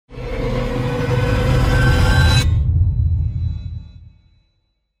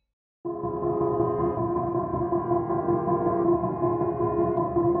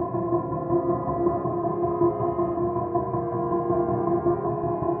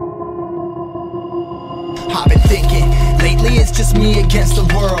I've been thinking, lately it's just me against the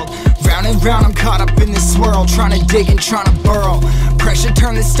world. Round and round I'm caught up in this swirl, trying to dig and trying to burrow. Pressure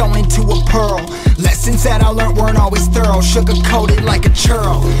turned this stone into a pearl. Lessons that I learned weren't always thorough, sugar-coated like a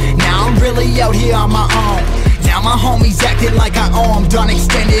churl. Now I'm really out here on my own. Now my homies acting like I owe 'em. Done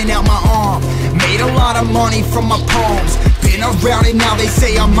extending out my arm. Made a lot of money from my poems. Been around it, now they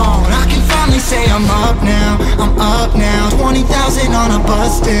say I'm on. I can finally say I'm up now, I'm up now. 20,000 on a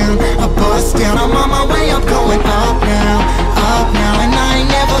bus down, a bus down. I'm on my way up, going up now, and I ain't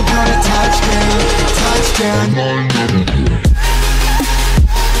never gonna touch down, touchdown.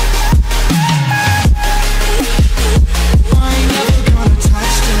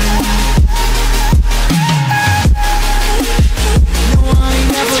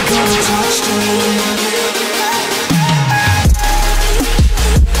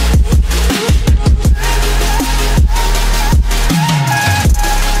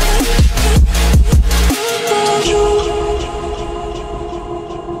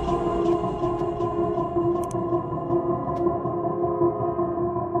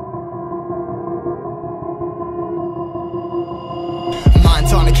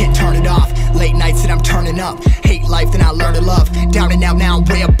 On, I can't turn it off. Late nights and I'm turning up. Hate life, then I learn to love. Down and out, now I'm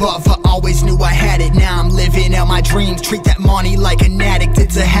way above. I always knew I had it, now I'm living out my dreams. Treat that money like an addict,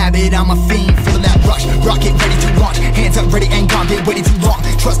 it's a habit. I'm a fiend, feeling that rush. Rocket ready to launch. Hands up, ready and gone. Been waiting too long.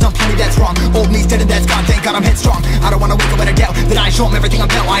 Trust on plenty, that's wrong. Old me's dead and that's gone. Thank God I'm headstrong. I don't wanna wake up with a doubt that I show 'em everything I'm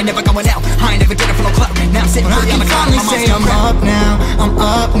about. I ain't never going out. I ain't never getting for no clout. Now I'm sitting pretty on the cloud. I can finally say I'm up now, I'm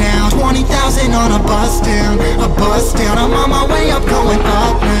up now. 20,000 on a bus down, a bus down. I'm on my way up, going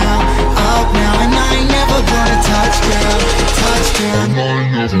up now, and I ain't never gonna touch down, touchdown. I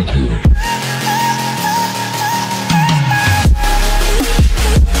ain't never gonna.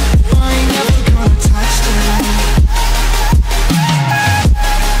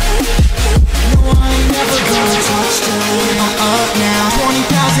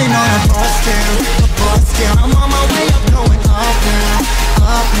 I'm on my way up, going up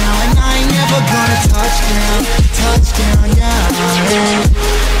now, and I ain't never gonna touch down.